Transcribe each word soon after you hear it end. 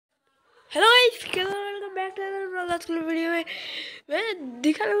Hello guys, welcome back to another आज की video में मैं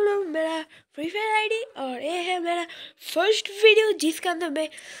दिखा रहा हूँ मेरा फ्री फायर आईडी। और ये है मेरा फर्स्ट वीडियो जिसके अंदर मैं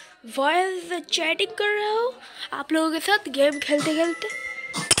वॉइस चैटिंग कर रहा हूँ आप लोगों के साथ गेम खेलते खेलते।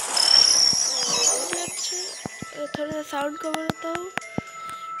 थोड़ा सा साउंड कम करता हूँ।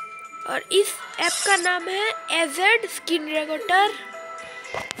 और इस ऐप का नाम है aged screen recorder.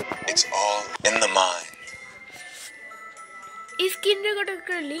 It's all in the mind. इस स्क्रीन रिकॉर्डर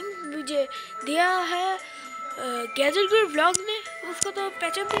का लिंक मुझे दिया है गैजेट गुरु व्लॉग ने, उसको तो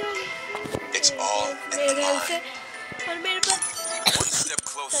पहचान दिया It's all in the mind. और मेरे पास One step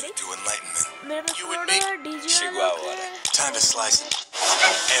closer to enlightenment. मेरे पास You and थोड़ा me, DJ Chihuahua. Time to slice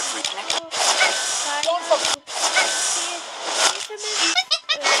every.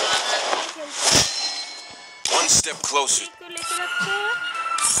 One step closer.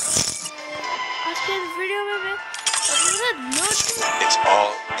 आज के वीडियो में मैं It's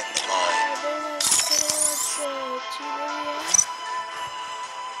all in the mind.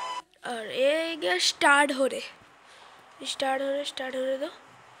 और ये स्टार्ट हो रहे दो।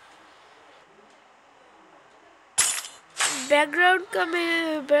 बैकग्राउंड का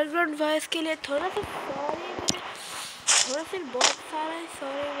मैं बैकग्राउंड वॉइस के लिए थोड़ा सा बहुत सारा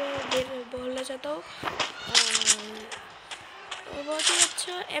सॉरी मैं बोलना चाहता हूँ। बहुत ही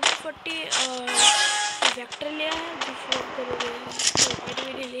अच्छा M40 और वेक्टर लिया है जिसमें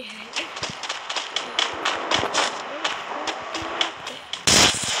लिया है।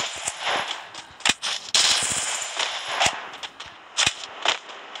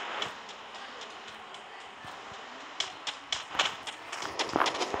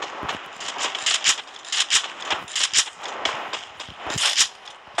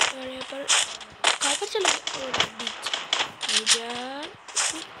 और यहाँ पर कहाँ पर चला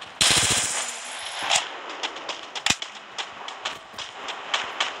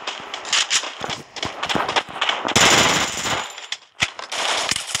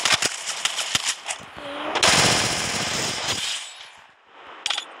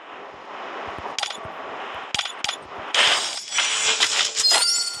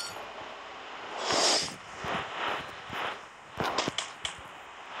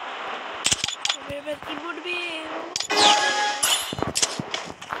कीबोर्ड भी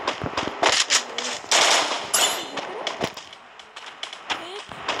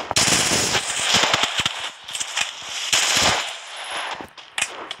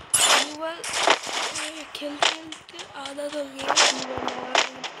खेलते आदत हो गई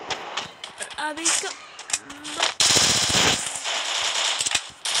अब इसका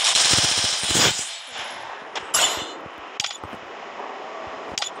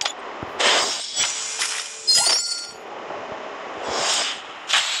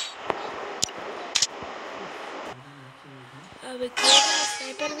अब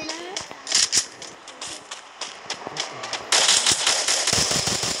स्नाइपर मिला है।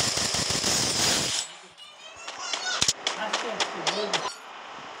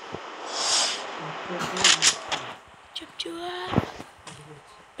 चुपचुआ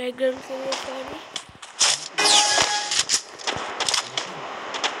बैकग्राउंड के लिए सॉरी।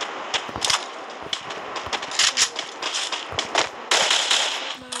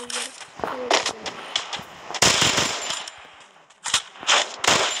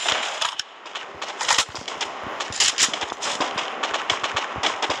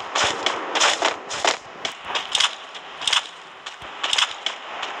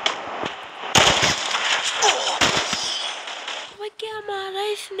 क्या मारा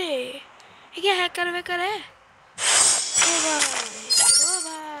इसने? ये क्या हैकर वैकर है? ओ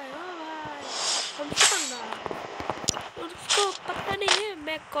भाई हमसे पंगा। उसको पता नहीं है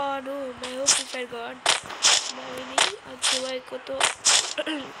मैं कौन हूँ। मैं हूँ फ्री फायर गॉड। नहीं अच्छुआ को तो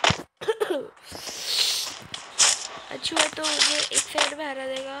अच्छुआ तो मुझे एक साइड में हरा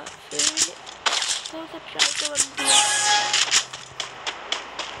देगा। फिर थोड़ा सा ट्राई तो बनती है।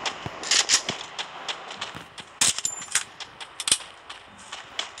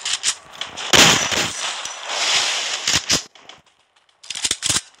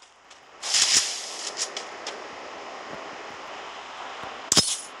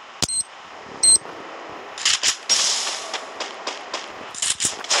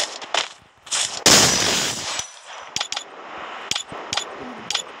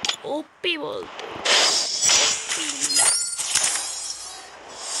 ओपी बोलते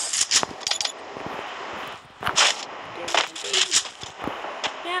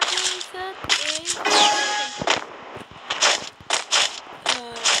मैं आप लोगों के साथ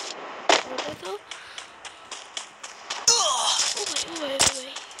तो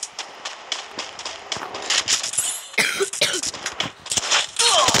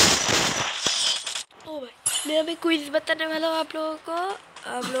मैं अभी क्विज बताने वाला हूँ आप लोगों को।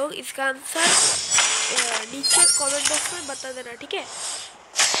 आप लोग इसका आंसर नीचे कमेंट बॉक्स में बता देना, ठीक है?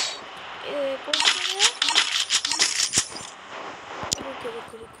 कौन सा है? रुको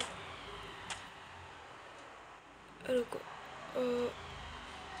रुको रुको रुको,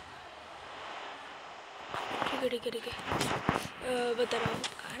 ठीक है ठीक है ठीक है, बता रहा हूँ।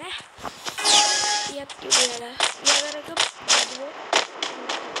 अरे याद क्यों नहीं आ रहा? याद आ रहा कब?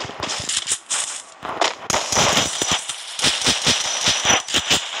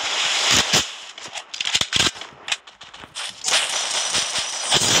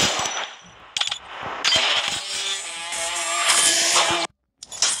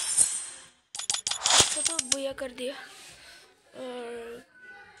 तो बुया कर दिया। और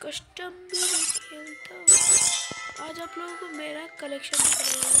कस्टम भी मैं खेलता हूँ। आज आप लोगों को मेरा कलेक्शन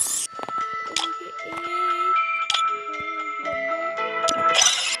दिखाऊंगा।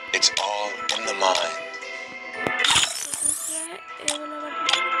 It's all in the mind.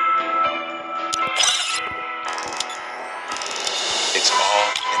 It's all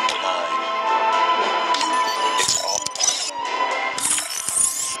in the mind. It's all.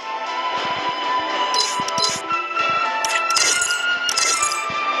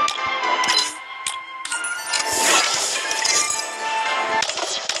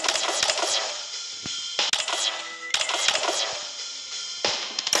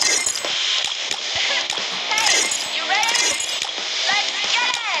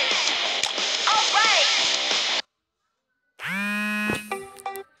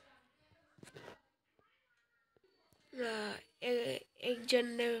 एक जन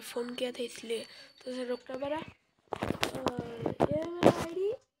ने फ़ोन किया था इसलिए तो उसे रोकना पड़ा। और ये मेरा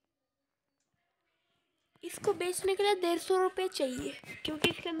आईडी, इसको बेचने के लिए 150 रुपये चाहिए क्योंकि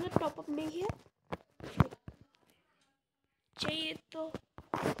इसके अंदर टॉपअप नहीं है। चाहिए तो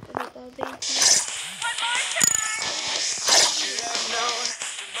बता दें।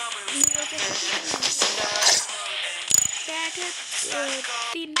 बैट है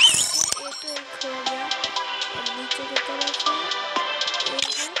 3 बैट है, एक हो गया और नीचे की तरफ है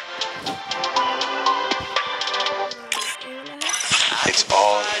It's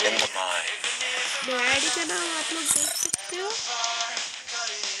all in the mind. ID का नाम आप लोग देख सकते हो।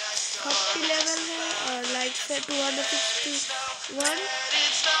 40 लेवल है और लाइक्स है 261।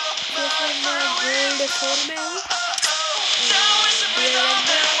 जैसे मैं गोल्ड 4 में हूँ।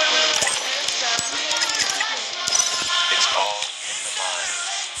 It's all in the mind.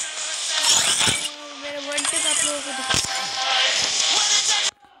 मेरा वन टिप आप लोगों को दिखा।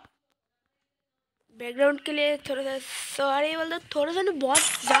 बैकग्राउंड के लिए थोड़ा सा सॉरी बोल दो, थोड़ा सा नहीं बहुत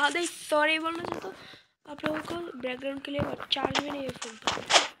ज़्यादा ही सॉरी बोलना चाहता हूँ आप लोगों को। बैकग्राउंड के लिए और चार्ज भी नहीं है फ़ोन पर।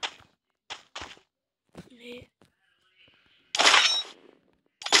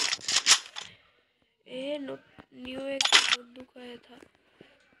 ये न्यू एक बंदूक आया था।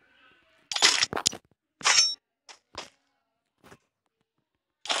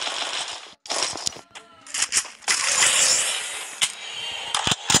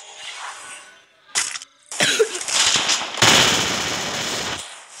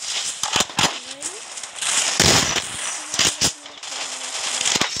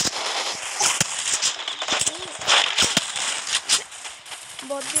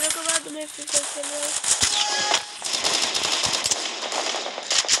 बहुत दिनों के बाद मैं फिर से खेल रहा हूँ।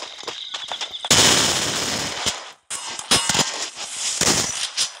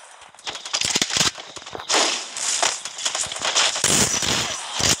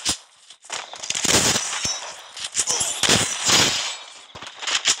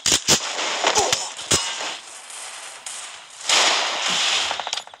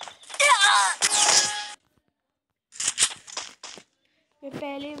 मैं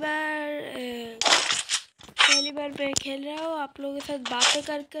पहली बार मैं खेल रहा हूँ आप लोगों के साथ बातें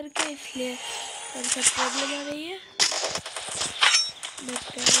कर करके, इसलिए थोड़ा सा प्रॉब्लम आ रही है। मैं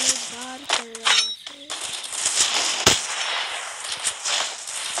पहली बार कर रहा हूँ।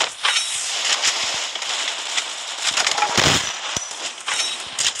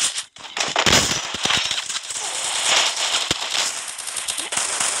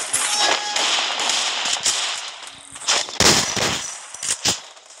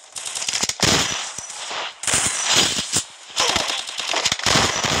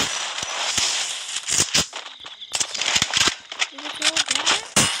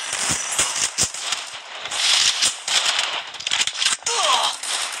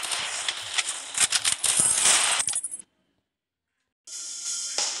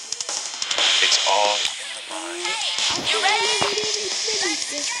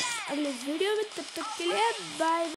 अगले वीडियो में तब तक के लिए बाय।